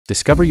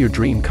Discover your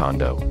dream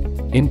condo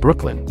in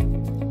Brooklyn.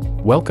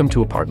 Welcome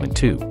to Apartment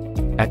 2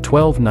 at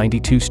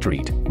 1292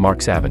 Street,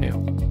 Marks Avenue.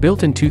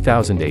 Built in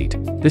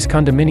 2008, this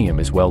condominium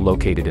is well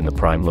located in the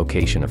prime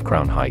location of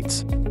Crown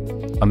Heights.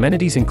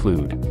 Amenities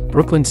include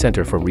Brooklyn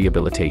Center for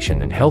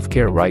Rehabilitation and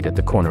Healthcare right at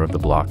the corner of the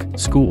block,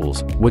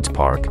 schools, Woods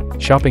Park,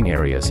 shopping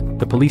areas,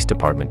 the police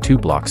department 2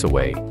 blocks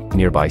away.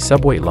 Nearby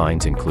subway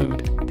lines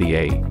include the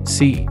A,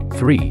 C,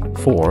 3,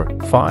 4,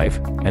 5,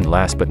 and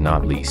last but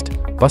not least,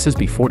 buses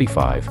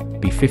B45,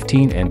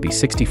 B15 and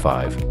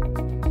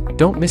B65.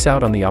 Don't miss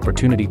out on the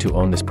opportunity to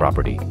own this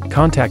property.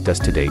 Contact us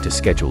today to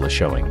schedule a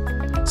showing.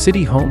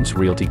 City Homes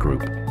Realty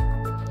Group.